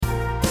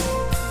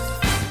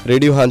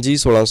Radio ਹਾਂਜੀ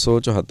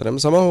 1674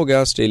 ਸਮਾਂ ਹੋ ਗਿਆ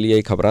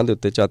ਆਸਟ੍ਰੇਲੀਆਈ ਖਬਰਾਂ ਦੇ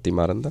ਉੱਤੇ ਝਾਤੀ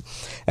ਮਾਰਨ ਦਾ।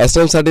 ਇਸ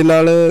ਟਾਈਮ ਸਾਡੇ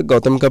ਨਾਲ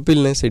ਗੌਤਮ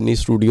ਕਪਿਲ ਨੇ ਸਿਡਨੀ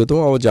ਸਟੂਡੀਓ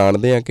ਤੋਂ। ਆਓ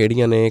ਜਾਣਦੇ ਹਾਂ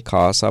ਕਿਹੜੀਆਂ ਨੇ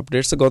ਖਾਸ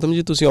ਅਪਡੇਟਸ। ਗੌਤਮ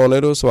ਜੀ ਤੁਸੀਂ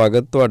ਆਉਣੇ ਰਹੋ,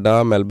 ਸਵਾਗਤ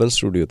ਤੁਹਾਡਾ ਮੈਲਬਨ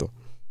ਸਟੂਡੀਓ ਤੋਂ।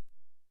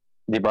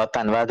 ਜੀ ਬਹੁਤ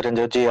ਧੰਨਵਾਦ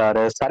ਰਣਜੋਤ ਜੀ,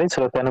 ਔਰ ਸਾਰੇ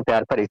ਸਰੋਤਿਆਂ ਨੂੰ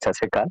ਪਿਆਰ ਭਰੀ ਸਤਿ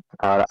ਸ਼੍ਰੀ ਅਕਾਲ।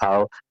 ਔਰ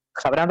ਆਓ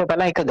ਖਬਰਾਂ ਤੋਂ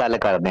ਪਹਿਲਾਂ ਇੱਕ ਗੱਲ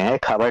ਕਰਦੇ ਹਾਂ। ਇਹ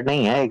ਖਬਰ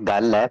ਨਹੀਂ ਹੈ, ਇੱਕ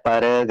ਗੱਲ ਹੈ,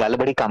 ਪਰ ਗੱਲ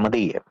ਬੜੀ ਕੰਮ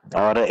ਦੀ ਹੈ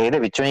ਔਰ ਇਹਦੇ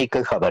ਵਿੱਚੋਂ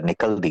ਇੱਕ ਖਬਰ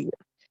ਨਿਕਲਦੀ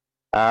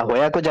ਹੈ।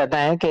 ਹੋਇਆ ਕੁਝ ਏਦਾਂ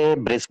ਹੈ ਕਿ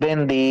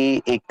ਬ੍ਰਿਸਬੇਨ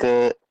ਦੀ ਇੱਕ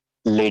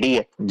ਲੇਡੀ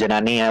ਹੈ,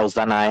 ਜਨਾਨੀ ਹੈ,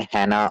 ਉਸਦਾ ਨਾਂ ਹੈ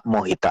ਹੈਨਾ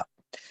ਮੋਹਿਤਾ।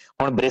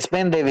 ਹੁਣ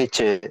ਬ੍ਰਿਸਬੇਨ ਦੇ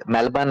ਵਿੱਚ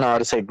ਮੈਲਬਨ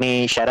ਔਰ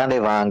ਸਿਡਨੀ ਸ਼ਹਿਰਾਂ ਦੇ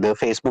ਵਾਂਗ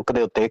ਫੇਸਬੁੱਕ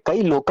ਦੇ ਉੱਤੇ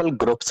ਕਈ ਲੋਕਲ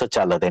ਗਰੁੱਪਸ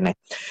ਚੱਲਦੇ ਨੇ।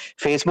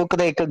 ਫੇਸਬੁੱਕ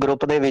ਦੇ ਇੱਕ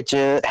ਗਰੁੱਪ ਦੇ ਵਿੱਚ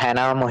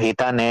ਹੈਨਾ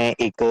ਮੋਹਿਤਾ ਨੇ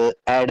ਇੱਕ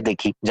ਐਡ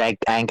ਦੇਖੀ, ਜਾਂ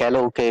ਐਂ ਕਹਿ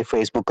ਲਓ ਕਿ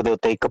ਫੇਸਬੁੱਕ ਦੇ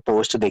ਉੱਤੇ ਇੱਕ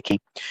ਪੋਸਟ ਦੇਖੀ,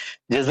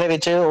 ਜਿਸ ਦੇ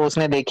ਵਿੱਚ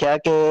ਉਸਨੇ ਦੇਖਿਆ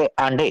ਕਿ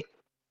ਆਂਡੇ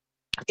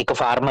ਇੱਕ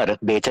ਫਾਰਮਰ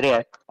ਵੇਚ ਰਿਹਾ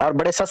ਹੈ ਔਰ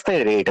ਬੜੇ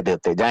ਸਸਤੇ ਰੇਟ ਦੇ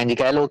ਉੱਤੇ, ਜਾਂ ਇੰਝ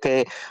ਕਹਿ ਲਓ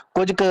ਕਿ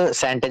ਕੁਝ ਕੁ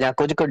ਸੈਂਟ ਜਾਂ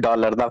ਕੁਝ ਕੁ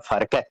ਡਾਲਰ ਦਾ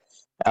ਫਰਕ ਹੈ,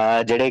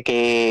 ਜਿਹੜੇ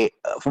ਕਿ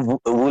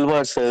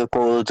ਵੂਲਵਰਸ,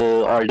 ਕੋਲਜ਼,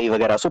 ਆਲਡੀ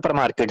ਵਗੈਰਾ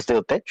ਸੁਪਰਮਾਰਕੀਟਸ ਦੇ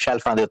ਉੱਤੇ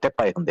ਸ਼ੈਲਫਾਂ ਦੇ ਉੱਤੇ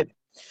ਪਏ ਹੁੰਦੇ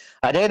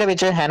ਨੇ। ਅਜੇ ਇਹਦੇ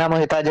ਵਿੱਚ ਹੈਨਾ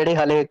ਮੋਹਿਤਾ, ਜਿਹੜੇ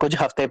ਹਾਲੇ ਕੁਝ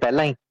ਹਫ਼ਤੇ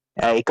ਪਹਿਲਾਂ ਹੀ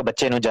ਇੱਕ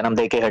ਬੱਚੇ ਨੂੰ ਜਨਮ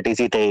ਦੇ ਕੇ ਹਟੀ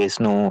ਸੀ, ਤੇ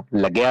ਇਸ ਨੂੰ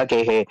ਲੱਗਿਆ ਕਿ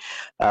ਇਹ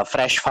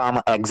ਫਰੈਸ਼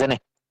ਫਾਰਮ ਐਗਜ਼ ਨੇ,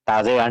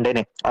 ਤਾਜ਼ੇ ਆਂਡੇ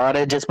ਨੇ।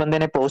 ਔਰ ਜਿਸ ਬੰਦੇ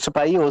ਨੇ ਪੋਸਟ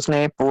ਪਾਈ,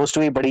 ਉਸਨੇ ਪੋਸਟ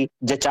ਵੀ ਬੜੀ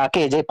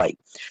ਜਚਾਕੇ ਜੇ ਪਾਈ,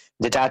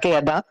 ਜਚਾਕੇ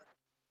ਏਦਾਂ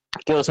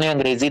ਕਿ ਉਸਨੇ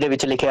ਅੰਗਰੇਜ਼ੀ ਦੇ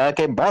ਵਿੱਚ ਲਿਖਿਆ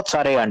ਕਿ ਬਹੁਤ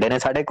ਸਾਰੇ ਆਂਡੇ ਨੇ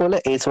ਸਾਡੇ ਕੋਲ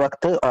ਇਸ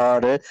ਵਕਤ,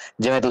 ਔਰ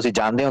ਜਿਵੇਂ ਤੁਸੀਂ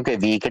ਜਾਣਦੇ ਹੋ ਕਿ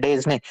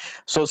ਵੀਕਡੇਜ਼ ਨੇ,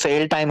 ਸੋ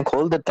ਸੇਲ ਟਾਈਮ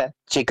ਖੋਲ ਦਿੱਤਾ।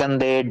 ਚਿਕਨ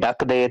ਦੇ,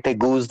 ਡਕ ਦੇ ਤੇ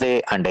ਗੂਸ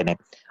ਦੇ ਆਂਡੇ ਨੇ।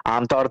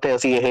 ਆਮ ਤੌਰ ਤੇ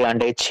ਅਸੀਂ ਇਹ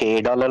ਆਂਡੇ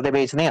 $6 ਦੇ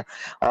ਵੇਚਦੇ ਹਾਂ,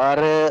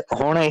 ਔਰ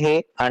ਹੁਣ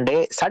ਇਹ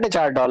ਆਂਡੇ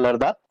 $4.5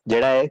 ਦਾ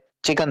ਜਿਹੜਾ ਹੈ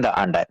ਚਿਕਨ ਦਾ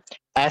ਆਂਡਾ ਹੈ।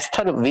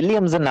 ਐਸਥਰ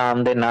ਵਿਲੀਅਮਸ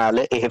ਨਾਮ ਦੇ ਨਾਲ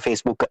ਇਹ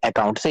ਫੇਸਬੁੱਕ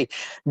ਅਕਾਊਂਟ ਸੀ,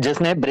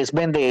 ਜਿਸਨੇ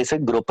ਬ੍ਰਿਸਬੇਨ ਦੇ ਇਸ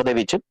ਗਰੁੱਪ ਦੇ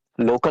ਵਿੱਚ,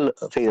 ਲੋਕਲ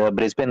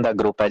ਬ੍ਰਿਸਬੇਨ ਦਾ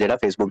ਗਰੁੱਪ ਹੈ ਜਿਹੜਾ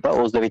ਫੇਸਬੁੱਕ ਦਾ,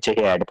 ਉਸ ਦੇ ਵਿੱਚ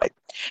ਇਹ ਐਡ ਪਾਈ।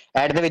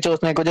 ਐਡ ਦੇ ਵਿੱਚ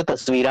ਉਸਨੇ ਕੁਝ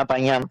ਤਸਵੀਰਾਂ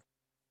ਪਾਈਆਂ,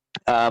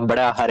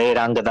 ਬੜਾ ਹਰੇ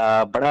ਰੰਗ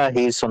ਦਾ, ਬੜਾ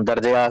ਹੀ ਸੁੰਦਰ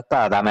ਜਿਹਾ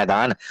ਘਾਹ ਦਾ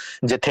ਮੈਦਾਨ,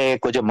 ਜਿੱਥੇ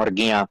ਕੁਝ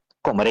ਮੁਰਗੀਆਂ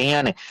ਘੁੰਮ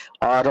ਰਹੀਆਂ ਨੇ,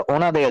 ਔਰ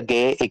ਉਹਨਾਂ ਦੇ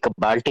ਅੱਗੇ ਇੱਕ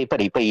ਬਾਲਟੀ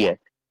ਭਰੀ ਪਈ ਹੈ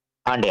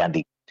ਆਂਡਿਆਂ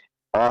ਦੀ।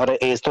 ਔਰ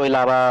ਇਸ ਤੋਂ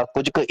ਇਲਾਵਾ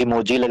ਕੁਝ ਕੁ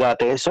ਇਮੋਜੀ ਲਗਾ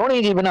ਤੇ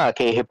ਸੋਹਣੀ ਜੀ ਬਣਾ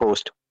ਕੇ ਇਹ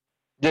ਪੋਸਟ,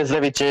 ਜਿਸ ਦੇ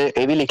ਵਿੱਚ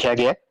ਇਹ ਵੀ ਲਿਖਿਆ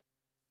ਗਿਆ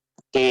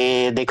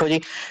ਕਿ ਦੇਖੋ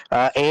ਜੀ,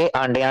 ਇਹ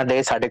ਆਂਡਿਆਂ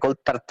ਦੇ ਸਾਡੇ ਕੋਲ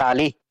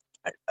 43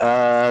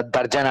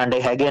 ਦਰਜਨ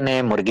ਆਂਡੇ ਹੈਗੇ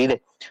ਨੇ ਮੁਰਗੀ ਦੇ,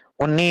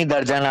 19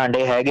 ਦਰਜਨ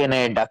ਆਂਡੇ ਹੈਗੇ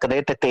ਨੇ ਡਕ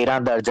ਦੇ, ਤੇ 13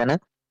 ਦਰਜਨ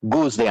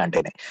ਗੂਸ ਦੇ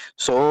ਆਂਡੇ ਨੇ।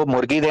 ਸੋ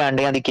ਮੁਰਗੀ ਦੇ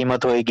ਆਂਡਿਆਂ ਦੀ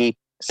ਕੀਮਤ ਹੋਏਗੀ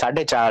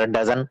 $4.5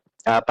 ਡਜ਼ਨ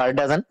ਪਰ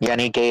ਡਜ਼ਨ,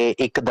 ਯਾਨੀ ਕਿ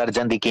ਇੱਕ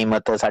ਦਰਜਨ ਦੀ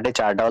ਕੀਮਤ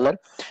 $4.5,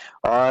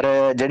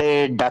 ਔਰ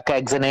ਜਿਹੜੇ ਡਕ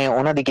ਐਗਜ਼ ਨੇ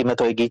ਉਹਨਾਂ ਦੀ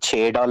ਕੀਮਤ ਹੋਏਗੀ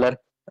 $6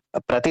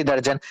 ਪ੍ਰਤੀ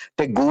ਦਰਜਨ,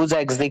 ਤੇ ਗੂਜ਼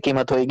ਐਗਜ਼ ਦੀ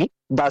ਕੀਮਤ ਹੋਏਗੀ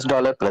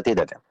 $10 ਪ੍ਰਤੀ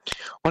ਦਰਜਨ।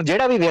 ਹੁਣ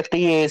ਜਿਹੜਾ ਵੀ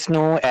ਵਿਅਕਤੀ ਇਸ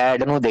ਨੂੰ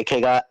ਐਡ ਨੂੰ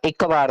ਦੇਖੇਗਾ,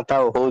 ਇੱਕ ਵਾਰ ਤਾਂ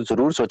ਉਹ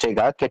ਜ਼ਰੂਰ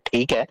ਸੋਚੇਗਾ ਕਿ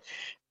ਠੀਕ ਹੈ,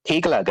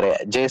 ਠੀਕ ਲੱਗ ਰਿਹਾ ਹੈ,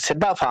 ਜੇ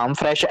ਸਿੱਧਾ ਫਾਰਮ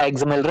ਫਰੈਸ਼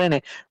ਐਗਜ਼ ਮਿਲ ਰਹੇ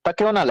ਨੇ ਤਾਂ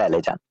ਕਿਉਂ ਨਾ ਲੈ ਲੈ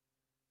ਜਾਣ।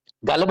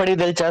 ਗੱਲ ਬੜੀ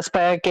ਦਿਲਚਸਪ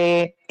ਹੈ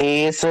ਕਿ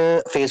ਇਸ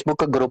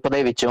ਫੇਸਬੁੱਕ ਗਰੁੱਪ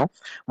ਦੇ ਵਿੱਚੋਂ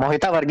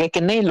ਮੋਹਿਤਾ ਵਰਗੇ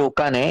ਕਿੰਨੇ ਹੀ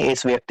ਲੋਕਾਂ ਨੇ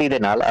ਇਸ ਵਿਅਕਤੀ ਦੇ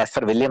ਨਾਲ,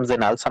 ਐਸਥਰ ਵਿਲੀਅਮਸ ਦੇ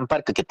ਨਾਲ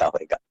ਸੰਪਰਕ ਕੀਤਾ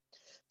ਹੋਏਗਾ।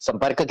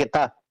 ਸੰਪਰਕ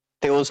ਕੀਤਾ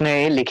ਤੇ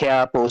ਉਸਨੇ ਇਹ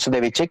ਲਿਖਿਆ ਪੋਸਟ ਦੇ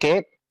ਵਿੱਚ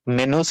ਕਿ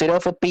ਮੈਨੂੰ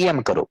ਸਿਰਫ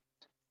PM ਕਰੋ।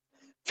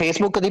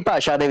 ਫੇਸਬੁੱਕ ਦੀ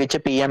ਭਾਸ਼ਾ ਦੇ ਵਿੱਚ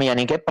PM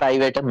ਯਾਨੀ ਕਿ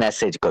ਪ੍ਰਾਈਵੇਟ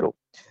ਮੈਸੇਜ ਕਰੋ।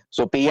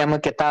 ਸੋ PM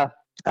ਕੀਤਾ,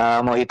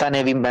 ਮੋਹਿਤਾ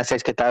ਨੇ ਵੀ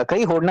ਮੈਸੇਜ ਕੀਤਾ,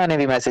 ਕਈ ਹੋਰਨਾਂ ਨੇ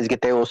ਵੀ ਮੈਸੇਜ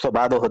ਕੀਤੇ। ਉਸ ਤੋਂ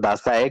ਬਾਅਦ ਉਹ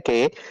ਦੱਸਦਾ ਹੈ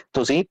ਕਿ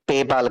ਤੁਸੀਂ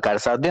ਪੇਪਾਲ ਕਰ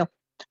ਸਕਦੇ ਹੋ,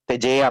 ਤੇ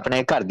ਜੇ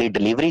ਆਪਣੇ ਘਰ ਦੀ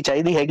ਡਿਲੀਵਰੀ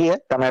ਚਾਹੀਦੀ ਹੈਗੀ ਹੈ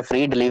ਤਾਂ ਮੈਂ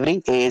ਫ੍ਰੀ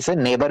ਡਿਲੀਵਰੀ ਇਸ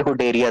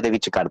ਨੇਬਰਹੁੱਡ ਏਰੀਆ ਦੇ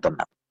ਵਿੱਚ ਕਰ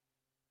ਦਿੰਦਾ,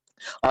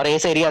 ਔਰ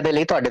ਇਸ ਏਰੀਆ ਦੇ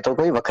ਲਈ ਤੁਹਾਡੇ ਤੋਂ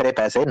ਕੋਈ ਵੱਖਰੇ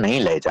ਪੈਸੇ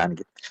ਨਹੀਂ ਲਏ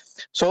ਜਾਣਗੇ।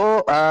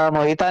 ਸੋ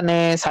ਮੋਹਿਤਾ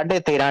ਨੇ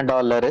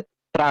 $13.5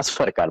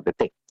 ਟ੍ਰਾਂਸਫਰ ਕਰ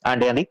ਦਿੱਤੇ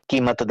ਆਂਡਿਆਂ ਦੀ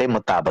ਕੀਮਤ ਦੇ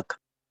ਮੁਤਾਬਕ।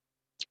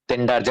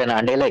 3 ਦਰਜਨ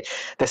ਆਂਡੇ ਲਏ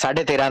ਤੇ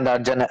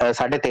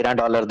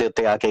 $13.5 ਦੇ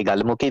ਉੱਤੇ ਆ ਕੇ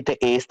ਗੱਲ ਮੁੱਕੀ। ਤੇ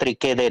ਇਸ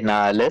ਤਰੀਕੇ ਦੇ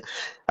ਨਾਲ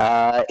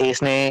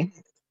ਇਸਨੇ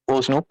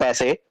ਉਸਨੂੰ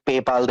ਪੈਸੇ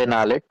ਪੇਪਾਲ ਦੇ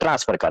ਨਾਲ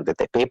ਟ੍ਰਾਂਸਫਰ ਕਰ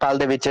ਦਿੱਤੇ। ਪੇਪਾਲ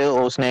ਦੇ ਵਿੱਚ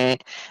ਉਸਨੇ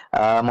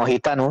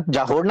ਮੋਹਿਤਾ ਨੂੰ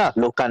ਜਾਂ ਹੋਰਨਾਂ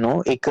ਲੋਕਾਂ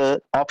ਨੂੰ ਇੱਕ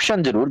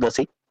ਆਪਸ਼ਨ ਜ਼ਰੂਰ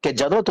ਦੱਸੀ ਕਿ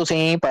ਜਦੋਂ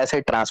ਤੁਸੀਂ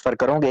ਪੈਸੇ ਟ੍ਰਾਂਸਫਰ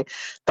ਕਰੋਗੇ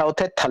ਤਾਂ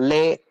ਉੱਥੇ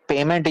ਥੱਲੇ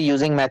ਪੇਮੈਂਟ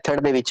ਯੂਜ਼ਿੰਗ ਮੈਥਡ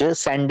ਦੇ ਵਿੱਚ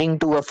ਸੈਂਡਿੰਗ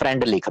ਟੂ ਅ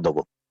ਫਰੈਂਡ ਲਿਖ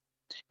ਦਵੋ,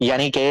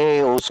 ਯਾਨੀ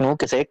ਕਿ ਉਸਨੂੰ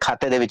ਕਿਸੇ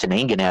ਖਾਤੇ ਦੇ ਵਿੱਚ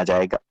ਨਹੀਂ ਗਿਣਿਆ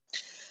ਜਾਏਗਾ।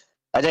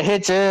 ਅਜਿਹੇ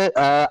ਚ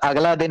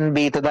ਅਗਲਾ ਦਿਨ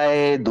ਬੀਤਦਾ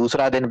ਹੈ,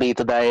 ਦੂਸਰਾ ਦਿਨ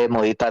ਬੀਤਦਾ ਹੈ,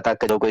 ਮੋਹਿਤਾ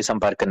ਤੱਕ ਜਦੋਂ ਕੋਈ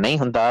ਸੰਪਰਕ ਨਹੀਂ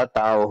ਹੁੰਦਾ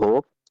ਤਾਂ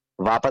ਉਹ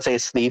ਵਾਪਸ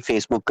ਇਸ ਦੀ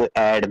ਫੇਸਬੁੱਕ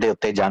ਐਡ ਦੇ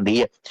ਉੱਤੇ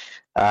ਜਾਂਦੀ ਹੈ,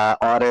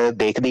 ਔਰ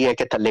ਦੇਖਦੀ ਹੈ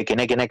ਕਿ ਥੱਲੇ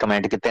ਕਿਹਨੇ ਕਿਹਨੇ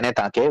ਕਮੈਂਟ ਕੀਤੇ ਨੇ,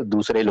 ਤਾਂ ਕਿ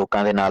ਦੂਸਰੇ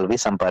ਲੋਕਾਂ ਦੇ ਨਾਲ ਵੀ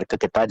ਸੰਪਰਕ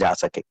ਕੀਤਾ ਜਾ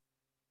ਸਕੇ।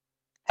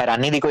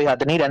 ਹੈਰਾਨੀ ਦੀ ਕੋਈ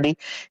ਹੱਦ ਨਹੀਂ ਰਹਿੰਦੀ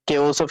ਕਿ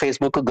ਉਸ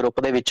ਫੇਸਬੁੱਕ ਗਰੁੱਪ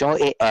ਦੇ ਵਿੱਚੋਂ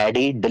ਇਹ ਐਡ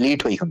ਹੀ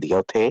ਡਿਲੀਟ ਹੋਈ ਹੁੰਦੀ ਹੈ,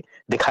 ਉੱਥੇ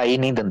ਦਿਖਾਈ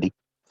ਨਹੀਂ ਦਿੰਦੀ।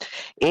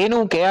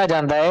 ਇਹਨੂੰ ਕਿਹਾ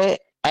ਜਾਂਦਾ ਹੈ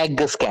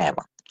ਐਗ ਸਕੈਮ,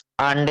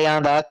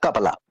 ਆਂਡਿਆਂ ਦਾ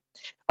ਘਪਲਾ।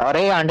 ਔਰ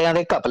ਇਹ ਆਂਡਿਆਂ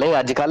ਦੇ ਘਪਲੇ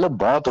ਅੱਜ ਕੱਲ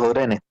ਬਹੁਤ ਹੋ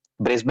ਰਹੇ ਨੇ।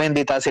 ਬ੍ਰਿਸਬੇਨ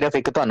ਦੀ ਤਾਂ ਸਿਰਫ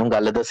ਇੱਕ ਤੁਹਾਨੂੰ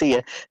ਗੱਲ ਦੱਸੀ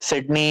ਹੈ,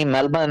 ਸਿਡਨੀ,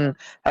 ਮੈਲਬਨ,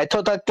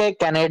 ਇੱਥੋਂ ਤੱਕ ਕਿ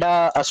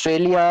ਕੈਨੇਡਾ,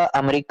 ਆਸਟ੍ਰੇਲੀਆ,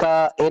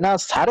 ਅਮਰੀਕਾ, ਇਹਨਾਂ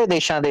ਸਾਰੇ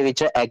ਦੇਸ਼ਾਂ ਦੇ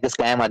ਵਿੱਚ ਐਗ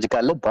ਸਕੈਮ ਅੱਜ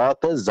ਕੱਲ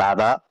ਬਹੁਤ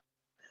ਜ਼ਿਆਦਾ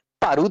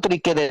ਭਾਰੂ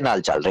ਤਰੀਕੇ ਦੇ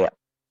ਨਾਲ ਚੱਲ ਰਿਹਾ।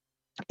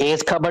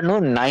 ਇਸ ਖਬਰ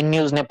ਨੂੰ 9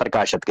 ਨਿਊਜ਼ ਨੇ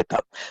ਪ੍ਰਕਾਸ਼ਿਤ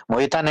ਕੀਤਾ।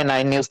 ਮੋਹਿਤਾ ਨੇ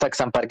 9 ਨਿਊਜ਼ ਤੱਕ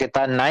ਸੰਪਰਕ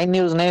ਕੀਤਾ, 9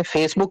 ਨਿਊਜ਼ ਨੇ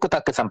ਫੇਸਬੁੱਕ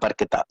ਤੱਕ ਸੰਪਰਕ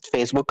ਕੀਤਾ।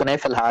 ਫੇਸਬੁੱਕ ਨੇ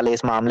ਫਿਲਹਾਲ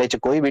ਇਸ ਮਾਮਲੇ 'ਚ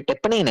ਕੋਈ ਵੀ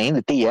ਟਿੱਪਣੀ ਨਹੀਂ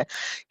ਦਿੱਤੀ ਹੈ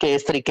ਕਿ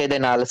ਇਸ ਤਰੀਕੇ ਦੇ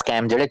ਨਾਲ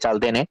ਸਕੈਮ ਜਿਹੜੇ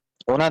ਚੱਲਦੇ ਨੇ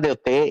ਉਹਨਾਂ ਦੇ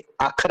ਉੱਤੇ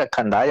ਅੱਖ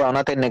ਰੱਖਣ ਦਾ ਜਾਂ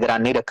ਉਹਨਾਂ ਤੇ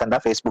ਨਿਗਰਾਨੀ ਰੱਖਣ ਦਾ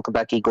ਫੇਸਬੁੱਕ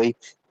ਦਾ ਕੀ ਕੋਈ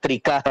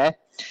ਤਰੀਕਾ ਹੈ?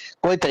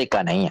 ਕੋਈ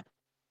ਤਰੀਕਾ ਨਹੀਂ ਹੈ।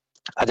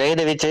 ਅਜੇ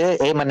ਇਹਦੇ ਵਿੱਚ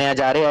ਇਹ ਮੰਨਿਆ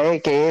ਜਾ ਰਿਹਾ ਹੈ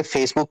ਕਿ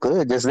ਫੇਸਬੁੱਕ,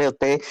 ਜਿਸ ਦੇ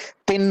ਉੱਤੇ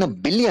 3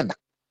 ਬਿਲੀਅਨ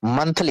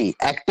ਮੰਥਲੀ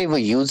ਐਕਟਿਵ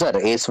ਯੂਜ਼ਰ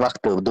ਇਸ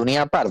ਵਕਤ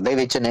ਦੁਨੀਆ ਭਰ ਦੇ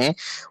ਵਿੱਚ ਨੇ,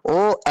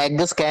 ਉਹ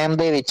ਐਗ ਸਕੈਮ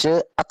ਦੇ ਵਿੱਚ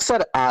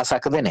ਅਕਸਰ ਆ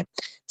ਸਕਦੇ ਨੇ।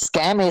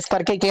 ਸਕੈਮ ਇਸ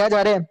ਕਰਕੇ ਕਿਹਾ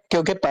ਜਾ ਰਿਹਾ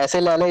ਕਿਉਂਕਿ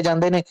ਪੈਸੇ ਲੈ ਲਏ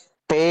ਜਾਂਦੇ ਨੇ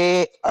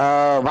ਤੇ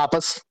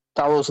ਵਾਪਸ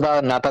ਤਾਂ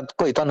ਉਸਦਾ ਨਾ ਤਾਂ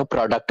ਕੋਈ ਤੁਹਾਨੂੰ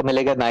ਪ੍ਰੋਡਕਟ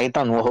ਮਿਲੇਗਾ, ਨਾ ਹੀ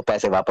ਤੁਹਾਨੂੰ ਉਹ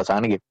ਪੈਸੇ ਵਾਪਸ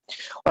ਆਣਗੇ।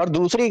 ਔਰ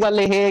ਦੂਸਰੀ ਗੱਲ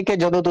ਇਹ ਹੈ ਕਿ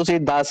ਜਦੋਂ ਤੁਸੀਂ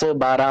 10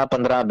 12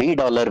 15 20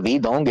 ਡਾਲਰ ਵੀ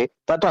ਦੋਗੇ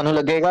ਤਾਂ ਤੁਹਾਨੂੰ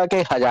ਲੱਗੇਗਾ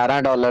ਕਿ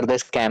ਹਜ਼ਾਰਾਂ ਡਾਲਰ ਦੇ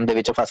ਸਕੈਮ ਦੇ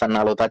ਵਿੱਚ ਫਸਣ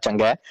ਨਾਲੋਂ ਤਾਂ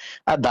ਚੰਗਾ ਹੈ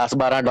ਆ 10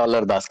 12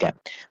 ਡਾਲਰ ਦਾ ਸਕੈਮ।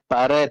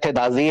 ਪਰ ਇੱਥੇ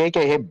ਦੱਸ ਦਈਏ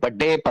ਕਿ ਇਹ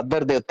ਵੱਡੇ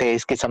ਪੱਧਰ ਦੇ ਉੱਤੇ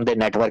ਇਸ ਕਿਸਮ ਦੇ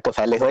ਨੈਟਵਰਕ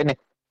ਫੈਲੇ ਹੋਏ ਨੇ,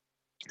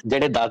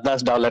 ਜਿਹੜੇ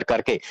 10-10 ਡਾਲਰ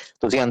ਕਰਕੇ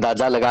ਤੁਸੀਂ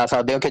ਅੰਦਾਜ਼ਾ ਲਗਾ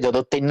ਸਕਦੇ ਹੋ ਕਿ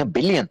ਜਦੋਂ 3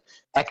 ਬਿਲੀਅਨ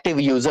ਐਕਟਿਵ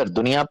ਯੂਜ਼ਰ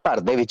ਦੁਨੀਆ ਭਰ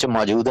ਦੇ ਵਿੱਚ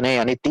ਮੌਜੂਦ ਨੇ,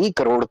 ਯਾਨੀ 30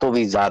 ਕਰੋੜ ਤੋਂ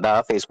ਵੀ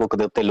ਜ਼ਿਆਦਾ ਫੇਸਬੁੱਕ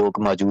ਦੇ ਉੱਤੇ ਲੋਕ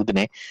ਮੌਜੂਦ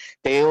ਨੇ,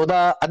 ਤੇ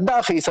ਉਹਦਾ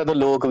ਅੱਧਾ ਫੀਸਦ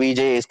ਲੋਕ ਵੀ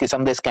ਜੇ ਇਸ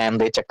ਕਿਸਮ ਦੇ ਸਕੈਮ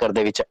ਦੇ ਚੱਕਰ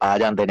ਦੇ ਵਿੱਚ ਆ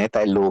ਜਾਂਦੇ ਨੇ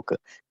ਤਾਂ ਇਹ ਲੋਕ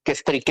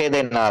ਕਿਸ ਤਰੀਕੇ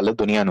ਦੇ ਨਾਲ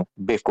ਦੁਨੀਆ ਨੂੰ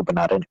ਬੇਵਕੂਫ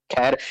ਬਣਾ ਰਹੇ ਨੇ।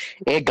 ਖੈਰ,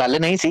 ਇਹ ਗੱਲ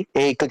ਨਹੀਂ ਸੀ,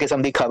 ਇਹ ਇੱਕ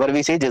ਕਿਸਮ ਦੀ ਖਬਰ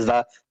ਵੀ ਸੀ ਜਿਸ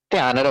ਦਾ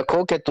ਧਿਆਨ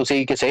ਰੱਖੋ ਕਿ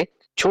ਤੁਸੀਂ ਕਿਸੇ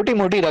ਛੋਟੀ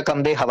ਮੋਟੀ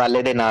ਰਕਮ ਦੇ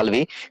ਹਵਾਲੇ ਦੇ ਨਾਲ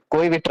ਵੀ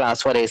ਕੋਈ ਵੀ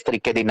ਟ੍ਰਾਂਸਫਰ ਇਸ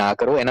ਤਰੀਕੇ ਦੀ ਨਾ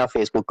ਕਰੋ ਇਹਨਾਂ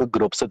ਫੇਸਬੁੱਕ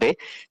ਗਰੁੱਪਸ ਦੇ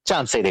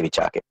ਝਾਂਸੇ ਦੇ ਵਿੱਚ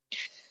ਆ ਕੇ।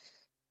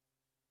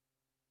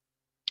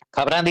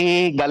 ਖਬਰਾਂ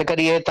ਦੀ ਗੱਲ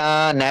ਕਰੀਏ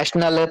ਤਾਂ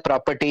ਨੈਸ਼ਨਲ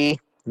ਪ੍ਰਾਪਰਟੀ,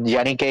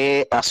 ਯਾਨੀ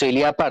ਕਿ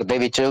ਆਸਟ੍ਰੇਲੀਆ ਭਰ ਦੇ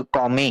ਵਿੱਚ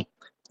ਕੌਮੀ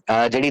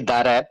ਜਿਹੜੀ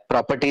ਦਰ ਹੈ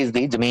ਪ੍ਰਾਪਰਟੀਜ਼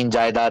ਦੀ, ਜ਼ਮੀਨ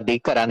ਜਾਇਦਾਦ ਦੀ,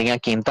 ਘਰਾਂ ਦੀਆਂ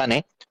ਕੀਮਤਾਂ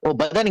ਨੇ ਉਹ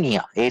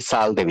ਵਧਣਗੀਆਂ ਇਸ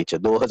ਸਾਲ ਦੇ ਵਿੱਚ।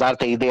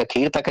 2023 ਦੇ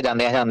ਅਖੀਰ ਤੱਕ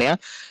ਜਾਂਦਿਆਂ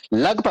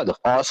ਲਗਭਗ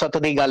ਔਸਤ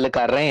ਦੀ ਗੱਲ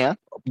ਕਰ ਰਹੇ ਹਾਂ,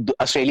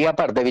 ਆਸਟ੍ਰੇਲੀਆ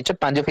ਭਰ ਦੇ ਵਿੱਚ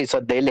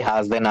 5% ਦੇ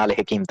ਲਿਹਾਜ਼ ਦੇ ਨਾਲ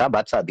ਇਹ ਕੀਮਤਾਂ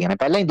ਵੱਧ ਸਕਦੀਆਂ ਨੇ।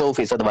 ਪਹਿਲਾਂ ਹੀ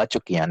 2% ਵੱਧ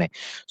ਚੁੱਕੀਆਂ ਨੇ।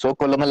 ਸੋ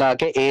ਕੁੱਲ ਮਿਲਾ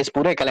ਕੇ ਇਸ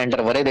ਪੂਰੇ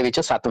ਕੈਲੰਡਰ ਵਰੇ ਦੇ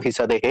ਵਿੱਚ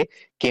 7% ਇਹ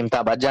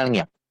ਕੀਮਤਾਂ ਵੱਧ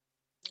ਜਾਣਗੀਆਂ।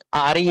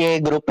 ਆਰਈਏ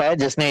ਗਰੁੱਪ ਹੈ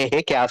ਜਿਸਨੇ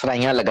ਇਹ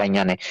ਕਿਆਸਰਾਈਆਂ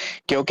ਲਗਾਈਆਂ ਨੇ,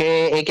 ਕਿਉਂਕਿ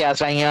ਇਹ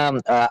ਕਿਆਸਰਾਈਆਂ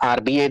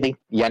ਆਰਬੀਏ ਦੀ,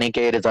 ਯਾਨੀ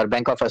ਕਿ ਰਿਜ਼ਰਵ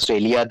ਬੈਂਕ ਆਫ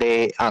ਆਸਟ੍ਰੇਲੀਆ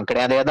ਦੇ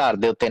ਆંકੜਿਆਂ ਦੇ ਆਧਾਰ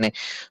ਦੇ ਉੱਤੇ ਨੇ।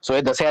 ਸੋ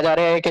ਇਹ ਦੱਸਿਆ ਜਾ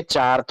ਰਿਹਾ ਹੈ ਕਿ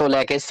 4 ਤੋਂ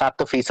ਲੈ ਕੇ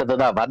 7%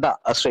 ਦਾ ਵਾਧਾ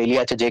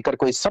ਆਸਟ੍ਰੇਲੀਆ 'ਚ, ਜੇਕਰ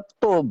ਕੋਈ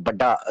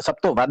ਸਭ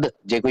ਤੋਂ ਵੱਧ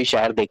ਜੇ ਕੋਈ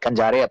ਸ਼ਹਿਰ ਦੇਖਣ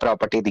ਜਾ ਰਿਹਾ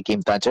ਪ੍ਰਾਪਰਟੀ ਦੀ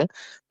ਕੀਮਤਾਂ 'ਚ,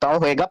 ਤਾਂ ਉਹ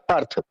ਹੋਏਗਾ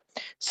ਪਰਥ।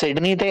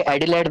 ਸਿਡਨੀ ਤੇ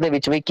ਐਡੀਲੇਡ ਦੇ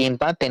ਵਿੱਚ ਵੀ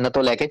ਕੀਮਤਾਂ 3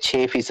 ਤੋਂ ਲੈ ਕੇ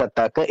 6%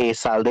 ਤੱਕ ਇਸ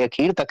ਸਾਲ ਦੇ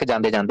ਅਖੀਰ ਤੱਕ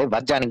ਜਾਂਦੇ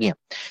ਵੱਧ ਜਾਣਗੀਆਂ।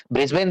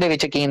 ਬ੍ਰਿਸਬੇਨ ਦੇ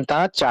ਵਿੱਚ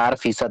ਕੀਮਤਾਂ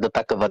 4%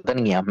 ਤੱਕ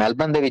ਵਧਣਗੀਆਂ।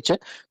 ਮੈਲਬਨ ਦੇ ਵਿੱਚ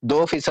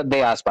 2%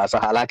 ਦੇ ਆਸ-ਪਾਸ।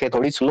 ਹਾਲਾਂਕਿ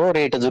ਥੋੜੀ ਸਲੋ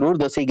ਰੇਟ ਜ਼ਰੂਰ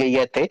ਦੱਸੀ ਗਈ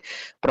ਹੈ ਇੱਥੇ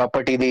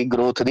ਪ੍ਰਾਪਰਟੀ ਦੀ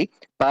ਗਰੋਥ ਦੀ,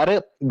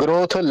 ਪਰ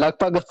ਗਰੋਥ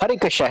ਲਗਭਗ ਹਰ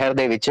ਇੱਕ ਸ਼ਹਿਰ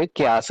ਦੇ ਵਿੱਚ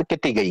ਕਿਆਸ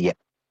ਕੀਤੀ ਗਈ ਹੈ।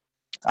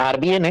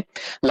 ਆਰਬੀਏ ਨੇ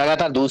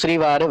ਲਗਾਤਾਰ ਦੂਸਰੀ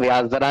ਵਾਰ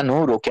ਵਿਆਜ ਦਰਾਂ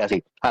ਨੂੰ ਰੋਕਿਆ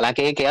ਸੀ।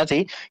 ਹਾਲਾਂਕਿ ਇਹ ਕਿਹਾ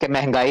ਸੀ ਕਿ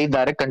ਮਹਿੰਗਾਈ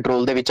ਦਰ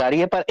ਕੰਟਰੋਲ ਦੇ ਵਿੱਚ ਆ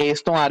ਰਹੀ ਹੈ, ਪਰ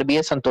ਇਸ ਤੋਂ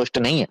ਆਰਬੀਏ ਸੰਤੁਸ਼ਟ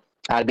ਨਹੀਂ ਹੈ।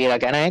 ਆਰਬੀਏ ਦਾ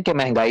ਕਹਿਣਾ ਹੈ ਕਿ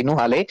ਮਹਿੰਗਾਈ ਨੂੰ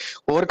ਹਾਲੇ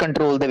ਹੋਰ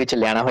ਕੰਟਰੋਲ ਦੇ ਵਿੱਚ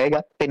ਲਿਆਣਾ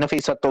ਹੋਏਗਾ,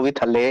 3% ਤੋਂ ਵੀ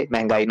ਥੱਲੇ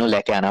ਮਹਿੰਗਾਈ ਨੂੰ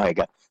ਲੈ ਕੇ ਆਣਾ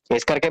ਹੋਏਗਾ।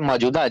 ਇਸ ਕਰਕੇ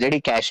ਮੌਜੂਦਾ ਜਿਹੜੀ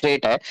ਕੈਸ਼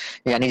ਰੇਟ ਹੈ,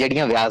 ਯਾਨੀ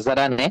ਜਿਹੜੀਆਂ ਵਿਆਜ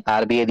ਦਰਾਂ ਨੇ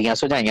ਆਰਬੀਏ ਦੀਆਂ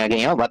ਸੁਝਾਈਆਂ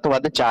ਗਈਆਂ, ਵੱਧ ਤੋਂ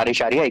ਵੱਧ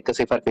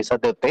 4.10%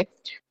 ਦੇ ਉੱਤੇ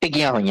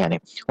ਟਿਕੀਆਂ ਹੋਈਆਂ ਨੇ।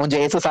 ਹੁਣ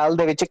ਜੇ ਇਸ ਸਾਲ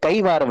ਦੇ ਵਿੱਚ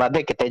ਕਈ ਵਾਰ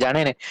ਵਾਧੇ ਕੀਤੇ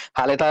ਜਾਣੇ ਨੇ,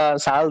 ਹਾਲੇ ਤਾਂ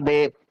ਸਾਲ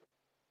ਦੇ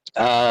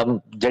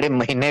ਜਿਹੜੇ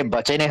ਮਹੀਨੇ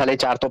ਬਚੇ ਨੇ, ਹਲੇ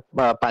 4 ਤੋਂ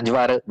 5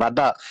 ਵਾਰ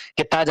ਵਾਧਾ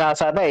ਕੀਤਾ ਜਾ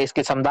ਸਕਦਾ। ਇਸ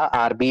ਕਿਸਮ ਦਾ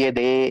ਆਰਬੀਏ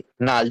ਦੇ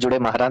ਨਾਲ ਜੁੜੇ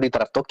ਮਾਹਰਾਂ ਦੀ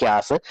ਤਰਫ ਤੋਂ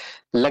ਕਿਆਸ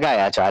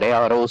ਲਗਾਇਆ ਜਾ ਰਿਹਾ।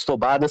 ਔਰ ਉਸ ਤੋਂ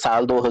ਬਾਅਦ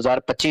ਸਾਲ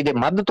 2025 ਦੇ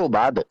ਮੱਧ ਤੋਂ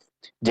ਬਾਅਦ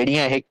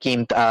ਜਿਹੜੀਆਂ ਇਹ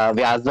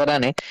ਵਿਆਜ ਦਰਾਂ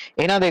ਨੇ,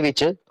 ਇਹਨਾਂ ਦੇ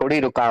ਵਿੱਚ ਥੋੜੀ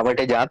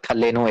ਰੁਕਾਵਟ ਜਾਂ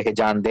ਥੱਲੇ ਨੂੰ ਇਹ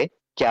ਜਾਣ ਦੇ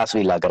ਕਿਆਸ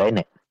ਵੀ ਲੱਗ ਰਹੇ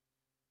ਨੇ।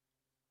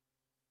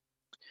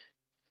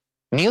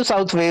 ਨਿਊ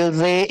ਸਾਊਥ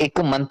ਵੇਲਜ਼ ਦੇ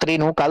ਇੱਕ ਮੰਤਰੀ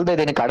ਨੂੰ ਕੱਲ ਦੇ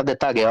ਦਿਨ ਕੱਢ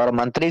ਦਿੱਤਾ ਗਿਆ, ਔਰ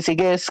ਮੰਤਰੀ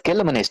ਸੀਗੇ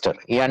ਸਕਿੱਲ ਮਿਨਿਸਟਰ,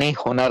 ਯਾਨੀ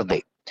ਹੁਨਰ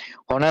ਦੇ।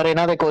 ਹੁਨਰ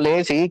ਇਹਨਾਂ ਦੇ ਕੋਲ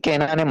ਇਹ ਸੀ ਕਿ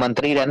ਇਹਨਾਂ ਨੇ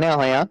ਮੰਤਰੀ ਰਹਿੰਦਿਆਂ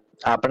ਹੋਇਆਂ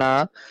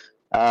ਆਪਣਾ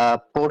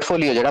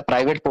ਪੋਰਟਫੋਲੀਓ, ਜਿਹੜਾ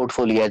ਪ੍ਰਾਈਵੇਟ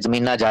ਪੋਰਟਫੋਲੀਓ ਹੈ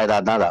ਜ਼ਮੀਨਾਂ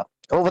ਜਾਇਦਾਦਾਂ ਦਾ,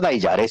 ਉਹ ਵਧਾਈ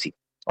ਜਾ ਰਹੇ ਸੀ।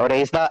 ਔਰ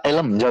ਇਸ ਦਾ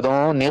ਇਲਮ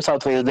ਜਦੋਂ ਨਿਊ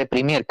ਸਾਊਥ ਵੇਲਜ਼ ਦੇ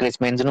ਪ੍ਰੀਮੀਅਰ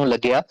ਕ੍ਰਿਸ ਮਿਨਜ਼ ਨੂੰ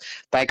ਲੱਗਿਆ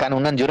ਤਾਂ ਇਹ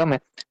ਕਾਨੂੰਨਨ ਜੁਰਮ ਹੈ,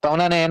 ਤਾਂ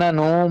ਉਹਨਾਂ ਨੇ ਇਹਨਾਂ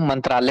ਨੂੰ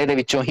ਮੰਤਰਾਲੇ ਦੇ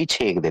ਵਿੱਚੋਂ ਹੀ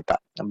ਛੇਕ ਦਿੱਤਾ।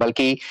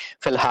 ਬਲਕਿ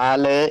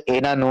ਫਿਲਹਾਲ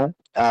ਇਹਨਾਂ ਨੂੰ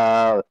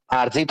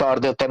ਆਰਜ਼ੀ ਤੌਰ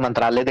ਦੇ ਉੱਤੇ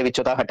ਮੰਤਰਾਲੇ ਦੇ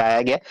ਵਿੱਚੋਂ ਤਾਂ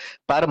ਹਟਾਇਆ ਗਿਆ,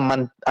 ਪਰ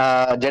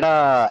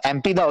ਜਿਹੜਾ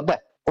ਐਮਪੀ ਦਾ ਅਹੁਦਾ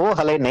ਉਹ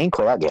ਹਲੇ ਨਹੀਂ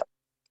ਖੋਇਆ ਗਿਆ।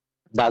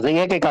 ਦੱਸ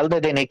ਦਈਏ ਕਿ ਕੱਲ ਦੇ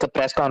ਦਿਨ ਇੱਕ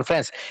ਪ੍ਰੈਸ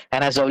ਕਾਨਫਰੰਸ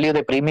ਐਨਐਸਡਬਲਿਊ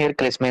ਦੇ ਪ੍ਰੀਮੀਅਰ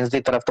ਕ੍ਰਿਸ ਮਿਨਜ਼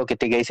ਦੀ ਤਰਫ ਤੋਂ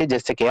ਕੀਤੀ ਗਈ ਸੀ,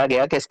 ਜਿਸ 'ਚ ਕਿਹਾ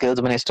ਗਿਆ ਕਿ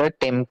ਸਕਿੱਲਜ਼ ਮਿਨਿਸਟਰ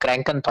ਟਿਮ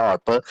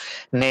ਕ੍ਰੈਂਕਨਥੌਰਪ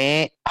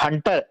ਨੇ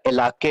ਹੰਟਰ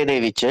ਇਲਾਕੇ ਦੇ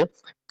ਵਿੱਚ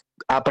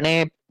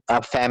ਆਪਣੇ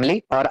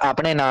ਫੈਮਿਲੀ ਔਰ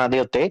ਆਪਣੇ ਨਾਂ ਦੇ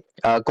ਉੱਤੇ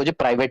ਕੁਝ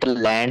ਪ੍ਰਾਈਵੇਟ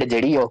ਲੈਂਡ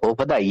ਜਿਹੜੀ ਉਹ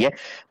ਵਧਾਈ ਹੈ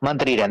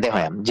ਮੰਤਰੀ ਰਹਿੰਦੇ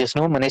ਹੋਇਆ, ਜਿਸ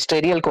ਨੂੰ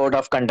ministerial code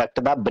of conduct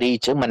the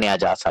breach ਮੰਨਿਆ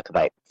ਜਾ ਸਕਦਾ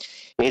ਹੈ।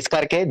 ਇਸ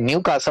ਕਰਕੇ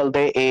ਨਿਊ ਕਾਸਲ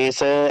ਦੇ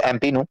ਇਸ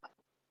ਐਮਪੀ ਨੂੰ,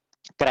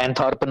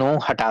 ਕ੍ਰੈਨਥੌਰਪ ਨੂੰ,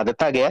 ਹਟਾ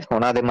ਦਿੱਤਾ ਗਿਆ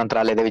ਉਹਨਾਂ ਦੇ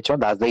ਮੰਤਰਾਲੇ ਦੇ ਵਿੱਚੋਂ।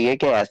 ਦੱਸ ਦਈਏ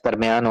ਕਿ ਇਸ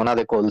ਦਰਮਿਆਨ ਉਹਨਾਂ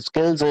ਦੇ ਕੋਲ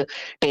ਸਕਿੱਲਜ਼,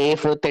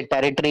 ਟੇਫ ਤੇ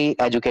ਟੈਰੀਟਰੀ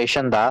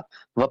ਐਜੂਕੇਸ਼ਨ ਦਾ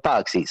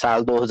ਵਿਭਾਗ ਸੀ।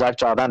 ਸਾਲ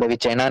 2014 ਦੇ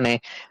ਵਿੱਚ ਇਹਨਾਂ ਨੇ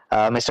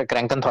ਮਿਸਟਰ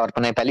ਕ੍ਰੈਂਕਨਥੌਰਪ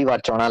ਨੇ ਪਹਿਲੀ ਵਾਰ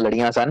ਚੋਣਾਂ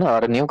ਲੜੀਆਂ ਸਨ,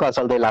 ਔਰ ਨਿਊ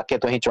ਕਾਸਲ ਦੇ ਇਲਾਕੇ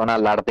ਤੋਂ ਹੀ ਚੋਣਾਂ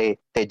ਲੜਦੇ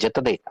ਤੇ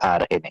ਜਿੱਤਦੇ ਆ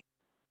ਰਹੇ ਨੇ।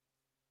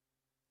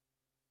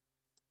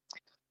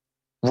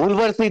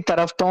 ਵੂਲਵਰਸ ਦੀ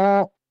ਤਰਫ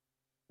ਤੋਂ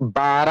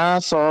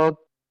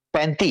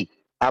 1235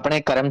 ਆਪਣੇ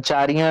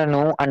ਕਰਮਚਾਰੀਆਂ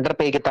ਨੂੰ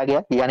ਅੰਡਰਪੇ ਕੀਤਾ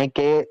ਗਿਆ, ਯਾਨੀ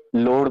ਕਿ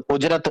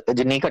ਉਜਰਤ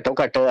ਜਿੰਨੀ ਘੱਟੋ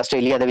ਘੱਟ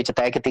ਆਸਟ੍ਰੇਲੀਆ ਦੇ ਵਿੱਚ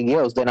ਤੈਅ ਕੀਤੀ ਗਈ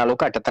ਉਸ ਦੇ ਨਾਲੋਂ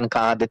ਘੱਟ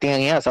ਤਨਖਾਹਾਂ ਦਿੱਤੀਆਂ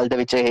ਗਈਆਂ। ਅਸਲ ਦੇ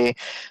ਵਿੱਚ ਇਹ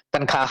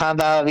ਤਨਖਾਹਾਂ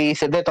ਦਾ ਵੀ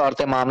ਸਿੱਧੇ ਤੌਰ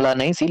ਤੇ ਮਾਮਲਾ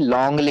ਨਹੀਂ ਸੀ,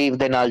 ਲੌਂਗ ਲੀਵ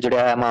ਦੇ ਨਾਲ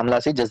ਜੁੜਿਆ ਹੋਇਆ ਮਾਮਲਾ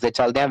ਸੀ, ਜਿਸ ਦੇ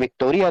ਚੱਲਦਿਆਂ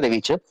ਵਿਕਟੋਰੀਆ ਦੇ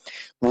ਵਿੱਚ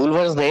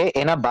ਵੂਲਵਰਸ ਦੇ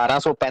ਇਹਨਾਂ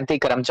 1235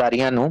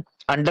 ਕਰਮਚਾਰੀਆਂ ਨੂੰ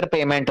ਅੰਡਰ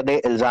ਪੇਮੈਂਟ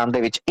ਦੇ ਇਲਜ਼ਾਮ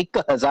ਦੇ ਵਿੱਚ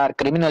 1000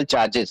 ਕ੍ਰਿਮੀਨਲ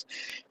ਚਾਰजेस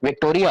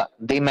ਵਿਕਟੋਰੀਆ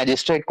ਦੀ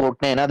ਮੈਜਿਸਟ੍ਰੇਟ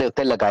ਕੋਰਟ ਨੇ ਇਹਨਾਂ ਦੇ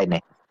ਉੱਤੇ ਲਗਾਏ ਨੇ।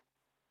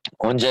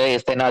 ਉਂਝ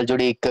ਇਸ ਦੇ ਨਾਲ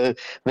ਜੁੜੀ ਇੱਕ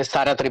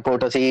ਵਿਸਥਾਰਤ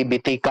ਰਿਪੋਰਟ ਅਸੀਂ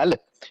ਬੀਤੀ ਕੱਲ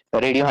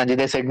ਰੇਡੀਓ ਹਾਂਜੀ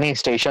ਦੇ ਸਿਡਨੀ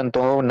ਸਟੇਸ਼ਨ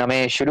ਤੋਂ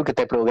ਨਵੇਂ ਸ਼ੁਰੂ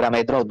ਕੀਤੇ ਪ੍ਰੋਗਰਾਮ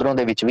ਇਧਰੋਂ ਉਧਰੋਂ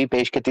ਦੇ ਵਿੱਚ ਵੀ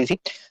ਪੇਸ਼ ਕੀਤੀ ਸੀ।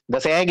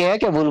 ਦੱਸਿਆ ਗਿਆ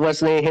ਕਿ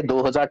ਵੂਲਵਰਸ ਦੇ ਇਹ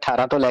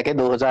 2018 ਤੋਂ ਲੈ ਕੇ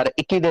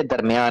 2021 ਦੇ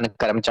ਦਰਮਿਆਨ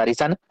ਕਰਮਚਾਰੀ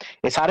ਸਨ।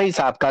 ਇਹ ਸਾਰੇ ਹੀ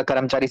ਸਾਬਕਾ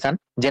ਕਰਮਚਾਰੀ ਸਨ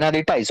ਜਿਨ੍ਹਾਂ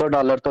ਦੀ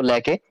 $250 ਤੋਂ ਲੈ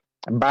ਕੇ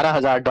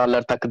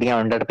 $12,000 ਤੱਕ ਦੀਆਂ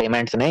ਅੰਡਰ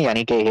ਪੇਮੈਂਟਸ ਨੇ,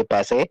 ਯਾਨੀ ਕਿ ਇਹ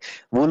ਪੈਸੇ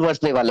ਵੂਲਵਰਸ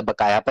ਦੇ ਵੱਲ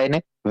ਬਕਾਇਆ ਪਏ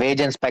ਨੇ।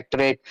 ਵੇਜ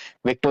ਇੰਸਪੈਕਟਰੇਟ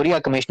ਵਿਕਟੋਰੀਆ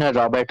ਕਮਿਸ਼ਨਰ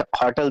ਰਾਬਰਟ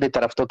ਹਾਟਲ ਦੀ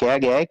ਤਰਫ ਤੋਂ ਕਿਹਾ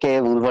ਗਿਆ ਹੈ ਕਿ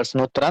ਵੂਲਵਰਸ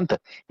ਨੂੰ ਤੁਰੰਤ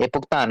ਇਹ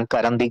ਭੁਗਤਾਨ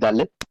ਕਰਨ ਦੀ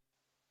ਗੱਲ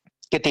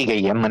ਕੀਤੀ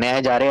ਗਈ ਹੈ।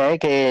 ਮੰਨਿਆ ਜਾ ਰਿਹਾ ਹੈ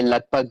ਕਿ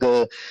ਲਗਭਗ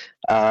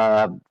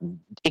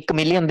 1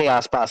 ਮਿਲੀਅਨ ਦੇ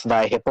ਆਸ-ਪਾਸ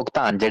ਦਾ ਇਹ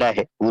ਭੁਗਤਾਨ ਜਿਹੜਾ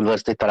ਹੈ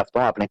ਵੂਲਵਰਸ ਦੀ ਤਰਫ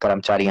ਤੋਂ ਆਪਣੇ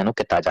ਕਰਮਚਾਰੀਆਂ ਨੂੰ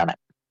ਕੀਤਾ ਜਾਣਾ ਹੈ।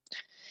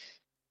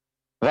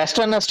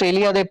 ਵੈਸਟਰਨ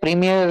ਆਸਟ੍ਰੇਲੀਆ ਦੇ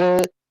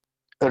ਪ੍ਰੀਮੀਅਰ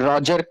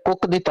ਰੋਜਰ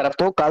ਕੁੱਕ ਦੀ ਤਰਫ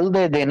ਤੋਂ ਕੱਲ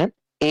ਦੇ ਦਿਨ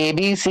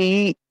ABC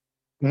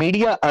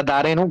ਮੀਡੀਆ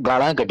ਅਦਾਰੇ ਨੂੰ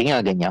ਗਾਲਾਂ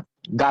ਕੱਢੀਆਂ ਗਈਆਂ।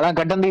 ਗਾਲਾਂ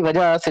ਕੱਢਣ ਦੀ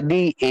ਵਜ੍ਹਾ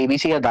ਸਿੱਧੀ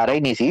ABC ਅਦਾਰਾ ਹੀ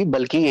ਨਹੀਂ ਸੀ,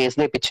 ਬਲਕਿ ਇਸ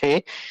ਦੇ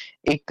ਪਿੱਛੇ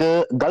ਇੱਕ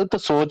ਗਲਤ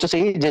ਸੋਚ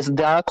ਸੀ ਜਿਸ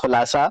ਦਾ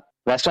ਖੁਲਾਸਾ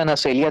ਵੈਸਟਰਨ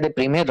ਆਸਟ੍ਰੇਲੀਆ ਦੇ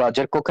ਪ੍ਰੀਮੀਅਰ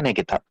ਰੋਜਰ ਕੁੱਕ ਨੇ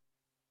ਕੀਤਾ।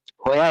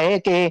 ਹੋਇਆ ਹੈ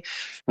ਕਿ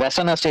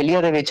ਵੈਸਟਰਨ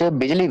ਆਸਟ੍ਰੇਲੀਆ ਦੇ ਵਿੱਚ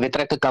ਬਿਜਲੀ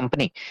ਵਿਤਰਕ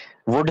ਕੰਪਨੀ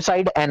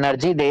ਵੁੱਡਸਾਈਡ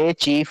ਐਨਰਜੀ ਦੇ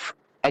ਚੀਫ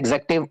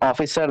ਐਗਜ਼ੈਕਟਿਵ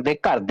ਆਫਿਸਰ ਦੇ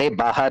ਘਰ ਦੇ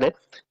ਬਾਹਰ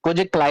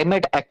ਕੁਝ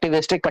ਕਲਾਈਮੇਟ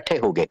ਐਕਟਿਵਿਸਟ ਇਕੱਠੇ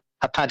ਹੋ ਗਏ,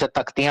 ਹੱਥਾਂ 'ਚ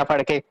ਤਖਤੀਆਂ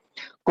ਫੜ ਕੇ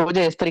ਕੁਝ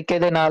ਇਸ ਤਰੀਕੇ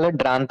ਦੇ ਨਾਲ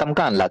ਡਰਾਨ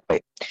ਧਮਕਾਉਣ ਲੱਗ ਪਏ।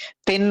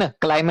 3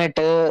 ਕਲਾਈਮੇਟ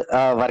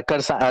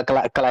ਵਰਕਰਸ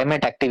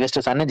ਕਲਾਈਮੇਟ ਐਕਟਿਵਿਸਟ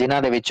ਸਨ,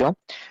 ਜਿਨ੍ਹਾਂ ਦੇ ਵਿੱਚੋਂ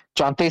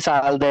 34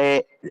 ਸਾਲ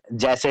ਦੇ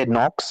ਜੈਸੇ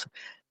ਨੌਕਸ,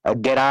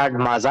 ਗੈਰਾਰਡ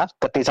ਮਾਜ਼ਾ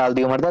 31 ਸਾਲ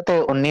ਦੀ ਉਮਰ ਦਾ ਤੇ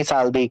 19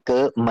 ਸਾਲ ਦੀ ਇੱਕ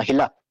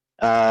ਮਹਿਲਾ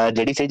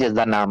ਜਿਹੜੀ ਸੀ ਜਿਸ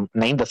ਦਾ ਨਾਮ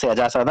ਨਹੀਂ ਦੱਸਿਆ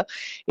ਜਾ ਸਕਦਾ।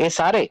 ਇਹ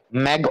ਸਾਰੇ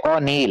ਮੈਗ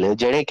ਓਨੀਲ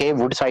ਜਿਹੜੇ ਕਿ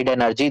ਵੁੱਡਸਾਈਡ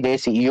ਐਨਰਜੀ ਦੇ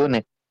CEO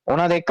ਨੇ,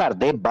 ਉਹਨਾਂ ਦੇ ਘਰ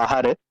ਦੇ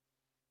ਬਾਹਰ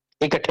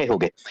ਇਕੱਠੇ ਹੋ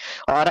ਗਏ।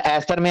 ਔਰ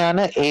ਇਸ ਦਰਮਿਆਨ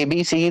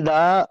ABC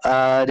ਦਾ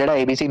ਜਿਹੜਾ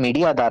ABC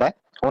ਮੀਡੀਆ ਅਦਾਰਾ ਹੈ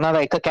ਉਹਨਾਂ ਦਾ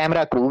ਇੱਕ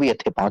ਕੈਮਰਾ ਕਰੂ ਵੀ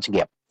ਇੱਥੇ ਪਹੁੰਚ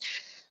ਗਿਆ।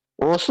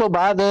 ਉਸ ਤੋਂ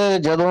ਬਾਅਦ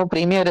ਜਦੋਂ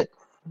ਪ੍ਰੀਮੀਅਰ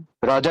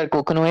ਰੋਜਰ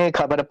ਕੁੱਕ ਨੂੰ ਇਹ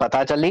ਖਬਰ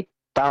ਪਤਾ ਚੱਲੀ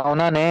ਤਾਂ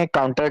ਉਹਨਾਂ ਨੇ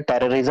ਕਾਊਂਟਰ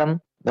ਟੈਰਰਿਜ਼ਮ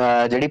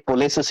ਜਿਹੜੀ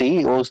ਪੁਲਿਸ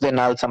ਸੀ ਉਸ ਦੇ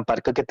ਨਾਲ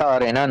ਸੰਪਰਕ ਕੀਤਾ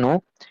ਔਰ ਇਹਨਾਂ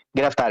ਨੂੰ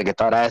ਗ੍ਰਿਫਤਾਰ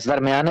ਕੀਤਾ। ਔਰ ਇਸ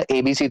ਦਰਮਿਆਨ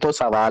ABC ਤੋਂ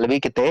ਸਵਾਲ ਵੀ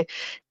ਕੀਤੇ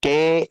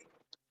ਕਿ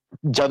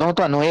ਜਦੋਂ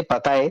ਤੁਹਾਨੂੰ ਇਹ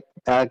ਪਤਾ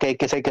ਹੈ ਕਿ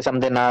ਕਿਸੇ ਕਿਸਮ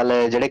ਦੇ ਨਾਲ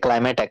ਜਿਹੜੇ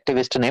ਕਲਾਈਮੇਟ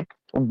ਐਕਟਿਵਿਸਟ ਨੇ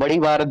ਬੜੀ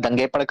ਵਾਰ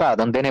ਦੰਗੇ ਭੜਕਾ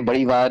ਦਿੰਦੇ ਨੇ,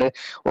 ਬੜੀ ਵਾਰ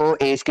ਉਹ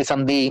ਇਸ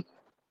ਕਿਸਮ ਦੀ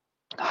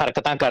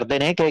ਹਰਕਤਾਂ ਕਰਦੇ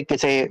ਨੇ ਕਿ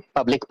ਕਿਸੇ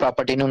ਪਬਲਿਕ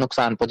ਪ੍ਰਾਪਰਟੀ ਨੂੰ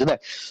ਨੁਕਸਾਨ ਪੁੱਜਦਾ,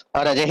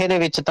 ਔਰ ਅਜਿਹੇ ਦੇ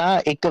ਵਿੱਚ ਤਾਂ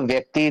ਇੱਕ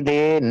ਵਿਅਕਤੀ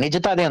ਦੇ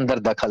ਨਿਜਤਾ ਦੇ ਅੰਦਰ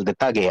ਦਖਲ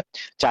ਦਿੱਤਾ ਗਿਆ,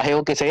 ਚਾਹੇ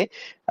ਉਹ ਕਿਸੇ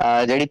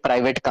ਜਿਹੜੀ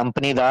ਪ੍ਰਾਈਵੇਟ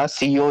ਕੰਪਨੀ ਦਾ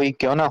CEO ਹੀ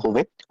ਕਿਉਂ ਨਾ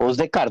ਹੋਵੇ।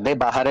 ਉਸਦੇ ਘਰ ਦੇ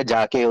ਬਾਹਰ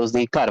ਜਾ ਕੇ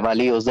ਉਸਦੀ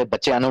ਘਰਵਾਲੀ, ਉਸਦੇ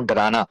ਬੱਚਿਆਂ ਨੂੰ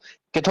ਡਰਾਉਣਾ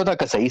ਕਿੱਥੋਂ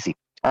ਤੱਕ ਸਹੀ ਸੀ।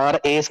 ਔਰ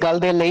ਇਸ ਗੱਲ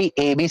ਦੇ ਲਈ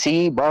ABC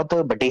ਬਹੁਤ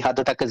ਵੱਡੀ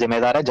ਹੱਦ ਤੱਕ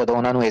ਜ਼ਿੰਮੇਦਾਰ ਹੈ। ਜਦੋਂ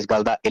ਉਹਨਾਂ ਨੂੰ ਇਸ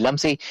ਗੱਲ ਦਾ ਇਲਮ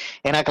ਸੀ,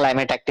 ਇਹਨਾਂ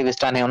ਕਲਾਈਮੇਟ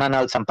ਐਕਟਿਵਿਸਟਾਂ ਨੇ ਉਹਨਾਂ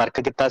ਨਾਲ ਸੰਪਰਕ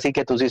ਕੀਤਾ ਸੀ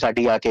ਕਿ ਤੁਸੀਂ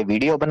ਸਾਡੀ ਆ ਕੇ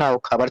ਵੀਡੀਓ ਬਣਾਓ,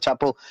 ਖਬਰ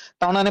ਛਾਪੋ,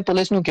 ਤਾਂ ਉਹਨਾਂ ਨੇ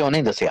ਪੁਲਿਸ ਨੂੰ ਕਿਉਂ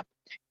ਨਹੀਂ ਦੱਸਿਆ,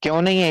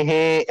 ਕਿਉਂ ਨਹੀਂ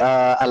ਇਹ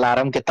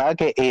ਅਲਾਰਮ ਕੀਤਾ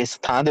ਕਿ ਇਸ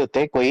ਥਾਂ ਦੇ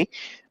ਉੱਤੇ ਕੋਈ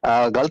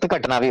ਗਲਤ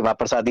ਘਟਨਾ ਵੀ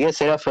ਵਾਪਰ ਸਕਦੀ ਹੈ।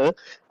 ਸਿਰਫ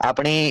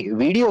ਆਪਣੀ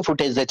ਵੀਡੀਓ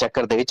ਫੁਟੇਜ ਦੇ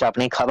ਚੱਕਰ ਦੇ ਵਿੱਚ,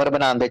 ਆਪਣੀ ਖਬਰ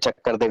ਬਣਾਉਣ ਦੇ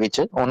ਚੱਕਰ ਦੇ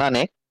ਵਿੱਚ ਉਹਨਾਂ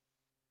ਨੇ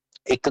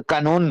ਇੱਕ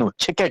ਕਾਨੂੰਨ ਨੂੰ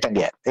ਛਿੱਕੇ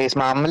ਟੰਗਿਆ। ਇਸ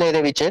ਮਾਮਲੇ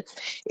ਦੇ ਵਿੱਚ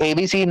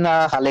ABC ਨਾ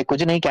ਹਾਲੇ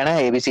ਕੁਝ ਨਹੀਂ ਕਹਿਣਾ।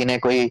 ABC ਨੇ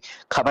ਕੋਈ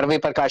ਖਬਰ ਵੀ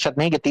ਪ੍ਰਕਾਸ਼ਿਤ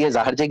ਨਹੀਂ ਕੀਤੀ ਹੈ,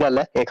 ਜ਼ਾਹਰ ਜੀ ਗੱਲ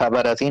ਹੈ। ਇਹ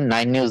ਖਬਰ ਅਸੀਂ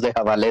 9 ਨਿਊਜ਼ ਦੇ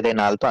ਹਵਾਲੇ ਦੇ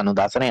ਨਾਲ ਤੁਹਾਨੂੰ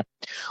ਦੱਸ ਰਹੇ ਹਾਂ।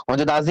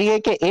 ਉਂਝ ਦੱਸ ਦਈਏ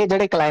ਕਿ ਇਹ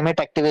ਜਿਹੜੇ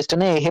ਕਲਾਈਮੇਟ ਐਕਟਿਵਿਸਟ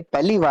ਨੇ ਇਹ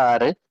ਪਹਿਲੀ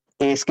ਵਾਰ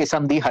ਇਸ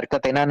ਕਿਸਮ ਦੀ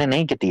ਹਰਕਤ ਇਹਨਾਂ ਨੇ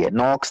ਨਹੀਂ ਕੀਤੀ ਹੈ।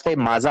 ਨੌਕਸ ਤੇ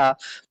ਮਾਜ਼ਾ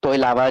ਤੋਂ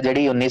ਇਲਾਵਾ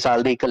ਜਿਹੜੀ 19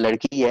 ਸਾਲ ਦੀ ਇੱਕ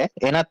ਲੜਕੀ ਹੈ,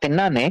 ਇਹਨਾਂ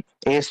ਤਿੰਨਾਂ ਨੇ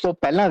ਇਸ ਤੋਂ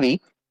ਪਹਿਲਾਂ ਵੀ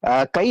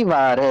ਕਈ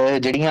ਵਾਰ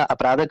ਜਿਹੜੀਆਂ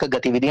ਅਪਰਾਧਕ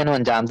ਗਤੀਵਿਧੀਆਂ ਨੂੰ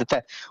ਅੰਜਾਮ ਦਿੱਤਾ।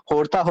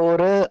 ਹੋਰ ਤਾਂ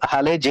ਹੋਰ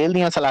ਹਾਲੇ ਜੇਲ੍ਹ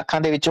ਦੀਆਂ ਸਲਾਖਾਂ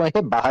ਦੇ ਵਿੱਚੋਂ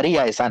ਇਹ ਬਾਹਰ ਹੀ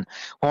ਆਏ ਸਨ।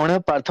 ਹੁਣ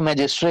ਪਰਥ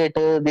ਮੈਜਿਸਟ੍ਰੇਟ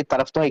ਦੀ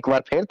ਤਰਫ ਤੋਂ ਇੱਕ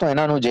ਵਾਰ ਫਿਰ ਤੋਂ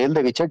ਇਹਨਾਂ ਨੂੰ ਜੇਲ੍ਹ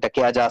ਦੇ ਵਿੱਚ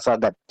ਡੱਕਿਆ ਜਾ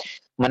ਸਕਦਾ।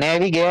 ਮੰਨਿਆ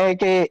ਵੀ ਗਿਆ ਹੈ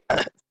ਕਿ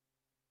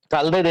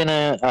ਕੱਲ ਦੇ ਦਿਨ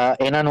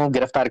ਇਹਨਾਂ ਨੂੰ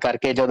ਗ੍ਰਿਫਤਾਰ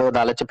ਕਰਕੇ ਜਦੋਂ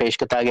ਅਦਾਲਤ 'ਚ ਪੇਸ਼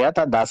ਕੀਤਾ ਗਿਆ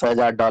ਤਾਂ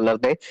 $10,000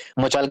 ਦੇ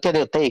ਮੁਚਲਕੇ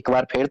ਦੇ ਉੱਤੇ ਇੱਕ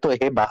ਵਾਰ ਫਿਰ ਤੋਂ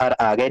ਇਹ ਬਾਹਰ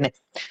ਆ ਗਏ ਨੇ।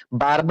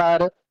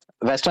 ਬਾਰ-ਬਾਰ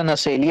ਵੈਸਟਰਨ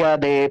ਆਸਟ੍ਰੇਲੀਆ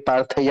ਦੇ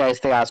ਪਰਥ ਜਾਂ ਇਸ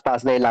ਦੇ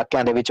ਆਸ-ਪਾਸ ਦੇ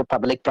ਇਲਾਕਿਆਂ ਦੇ ਵਿੱਚ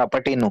ਪਬਲਿਕ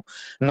ਪ੍ਰਾਪਰਟੀ ਨੂੰ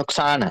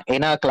ਨੁਕਸਾਨ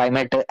ਇਹਨਾਂ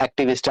ਕਲਾਈਮੇਟ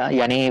ਐਕਟਿਵਿਸਟਾਂ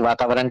ਯਾਨੀ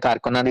ਵਾਤਾਵਰਣ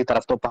ਕਾਰਕੁਨਾਂ ਦੀ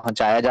ਤਰਫ ਤੋਂ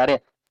ਪਹੁੰਚਾਇਆ ਜਾ ਰਿਹਾ,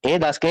 ਇਹ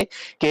ਦੱਸ ਕੇ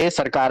ਕਿ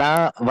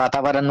ਸਰਕਾਰਾਂ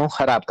ਵਾਤਾਵਰਣ ਨੂੰ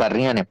ਖਰਾਬ ਕਰ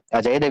ਰਹੀਆਂ ਨੇ।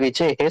 ਅਜਿਹੇ ਦੇ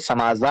ਵਿੱਚ ਇਹ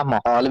ਸਮਾਜ ਦਾ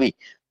ਮਾਹੌਲ ਵੀ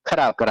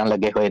ਖਰਾਬ ਕਰਨ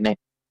ਲੱਗੇ ਹੋਏ ਨੇ।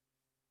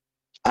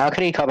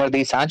 ਆਖਰੀ ਖਬਰ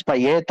ਦੀ ਸਾਂਝ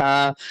ਪਾਈਏ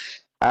ਤਾਂ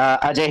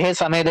ਅਜਿਹੇ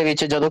ਸਮੇਂ ਦੇ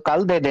ਵਿੱਚ ਜਦੋਂ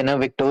ਕੱਲ ਦੇ ਦਿਨ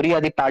ਵਿਕਟੋਰੀਆ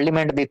ਦੀ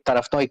ਪਾਰਲੀਮੈਂਟ ਦੀ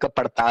ਤਰਫ ਤੋਂ ਇੱਕ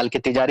ਪੜਤਾਲ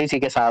ਕੀਤੀ ਜਾ ਰਹੀ ਸੀ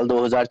ਕਿ ਸਾਲ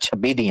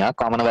 2026 ਦੀਆਂ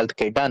ਕਾਮਨਵੈਲਥ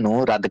ਖੇਡਾਂ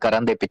ਨੂੰ ਰੱਦ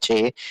ਕਰਨ ਦੇ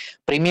ਪਿੱਛੇ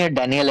ਪ੍ਰੀਮੀਅਰ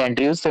ਡੈਨੀਅਲ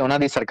ਐਂਡਰਿਊਜ਼ ਤੇ ਉਹਨਾਂ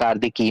ਦੀ ਸਰਕਾਰ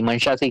ਦੀ ਕੀ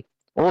ਮਨਸ਼ਾ ਸੀ,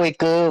 ਉਹ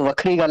ਇੱਕ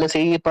ਵੱਖਰੀ ਗੱਲ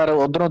ਸੀ। ਪਰ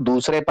ਉਧਰੋਂ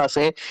ਦੂਸਰੇ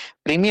ਪਾਸੇ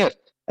ਪ੍ਰੀਮੀਅਰ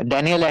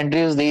ਡੈਨੀਅਲ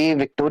ਐਂਡਰਿਊਜ਼ ਦੀ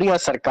ਵਿਕਟੋਰੀਆ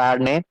ਸਰਕਾਰ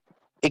ਨੇ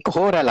ਇੱਕ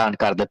ਹੋਰ ਐਲਾਨ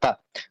ਕਰ ਦਿੱਤਾ।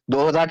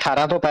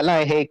 2018 ਤੋਂ ਪਹਿਲਾਂ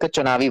ਇਹ ਇੱਕ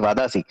ਚੁਣਾਵੀ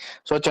ਵਾਅਦਾ ਸੀ,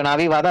 ਸੋ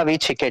ਚੁਣਾਵੀ ਵਾਅਦਾ ਵੀ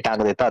ਛਿੱਕੇ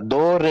ਟੰਗ ਦਿੱਤਾ। 2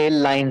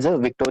 ਰੇਲ ਲਾਈਨਸ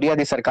ਵਿਕਟੋਰੀਆ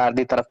ਦੀ ਸਰਕਾਰ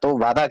ਦੀ ਤਰਫ ਤੋਂ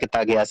ਵਾਅਦਾ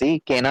ਕੀਤਾ ਗਿਆ ਸੀ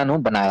ਕਿ ਇਹਨਾਂ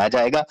ਨੂੰ ਬਣਾਇਆ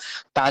ਜਾਏਗਾ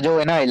ਤਾਂ ਜੋ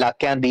ਇਹਨਾਂ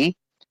ਇਲਾਕਿਆਂ ਦੀ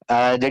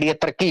ਜਿਹੜੀ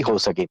ਤਰੱਕੀ ਹੋ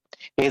ਸਕੇ।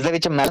 ਇਸ ਦੇ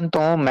ਵਿੱਚ ਮੈਲਨ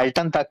ਤੋਂ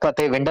ਮੈਲਟਨ ਤੱਕ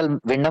ਅਤੇ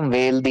ਵਿੰਡਮ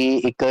ਵੇਲ ਦੀ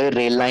ਇੱਕ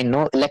ਰੇਲ ਲਾਈਨ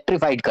ਨੂੰ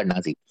ਇਲੈਕਟ੍ਰੀਫਾਈਡ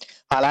ਕਰਨਾ ਸੀ।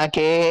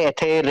 ਹਾਲਾਂਕਿ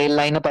ਇੱਥੇ ਰੇਲ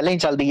ਲਾਈਨ ਪਹਿਲਾਂ ਹੀ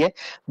ਚੱਲਦੀ ਹੈ,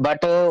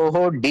 ਬਟ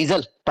ਉਹ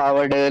ਡੀਜ਼ਲ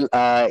ਪਾਵਰਡ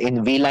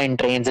ਵੀ ਲਾਈਨ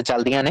ਟ੍ਰੇਨਸ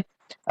ਚੱਲਦੀਆਂ ਨੇ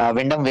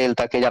ਵਿੰਡਮ ਵੇਲ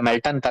ਤੱਕ ਜਾਂ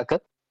ਮੈਲਟਨ ਤੱਕ,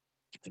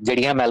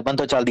 ਜਿਹੜੀਆਂ ਮੈਲਬਨ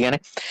ਤੋਂ ਚੱਲਦੀਆਂ ਨੇ।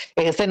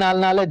 ਇਸ ਦੇ ਨਾਲ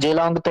ਨਾਲ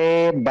ਜੇਲੋਂਗ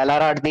ਤੇ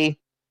ਬੈਲਾਰਾਡ ਦੀ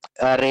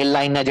ਰੇਲ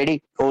ਲਾਈਨ ਹੈ ਜਿਹੜੀ,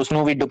 ਉਸ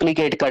ਨੂੰ ਵੀ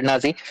ਡੁਪਲੀਕੇਟ ਕਰਨਾ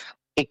ਸੀ।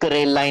 ਇੱਕ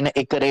ਰੇਲ ਲਾਈਨ,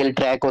 ਇੱਕ ਰੇਲ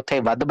ਟਰੈਕ ਉੱਥੇ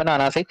ਵੱਧ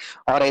ਬਣਾਉਣਾ ਸੀ,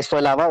 ਔਰ ਇਸ ਤੋਂ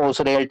ਇਲਾਵਾ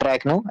ਉਸ ਰੇਲ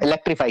ਟਰੈਕ ਨੂੰ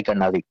ਇਲੈਕਟ੍ਰੀਫਾਈ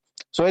ਕਰਨਾ ਸੀ।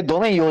 ਸੋ ਇਹ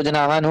ਦੋਵੇਂ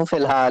ਯੋਜਨਾਵਾਂ ਨੂੰ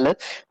ਫਿਲਹਾਲ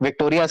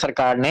ਵਿਕਟੋਰੀਆ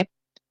ਸਰਕਾਰ ਨੇ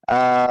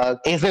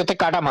ਇਸ ਦੇ ਉੱਤੇ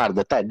ਕਾਟਾ ਮਾਰ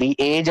ਦਿੱਤਾ। ਦੀ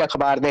ਏਜ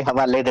ਅਖਬਾਰ ਦੇ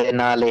ਹਵਾਲੇ ਦੇ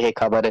ਨਾਲ ਇਹ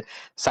ਖਬਰ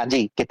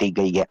ਸਾਂਝੀ ਕੀਤੀ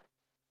ਗਈ ਹੈ।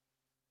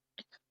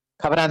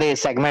 ਖਬਰਾਂ ਦੇ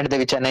ਸੈਗਮੈਂਟ ਦੇ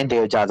ਵਿੱਚ ਨਹੀਂ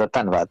ਦਿਓ ਇਜਾਜ਼ਤ,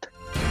 ਧੰਨਵਾਦ।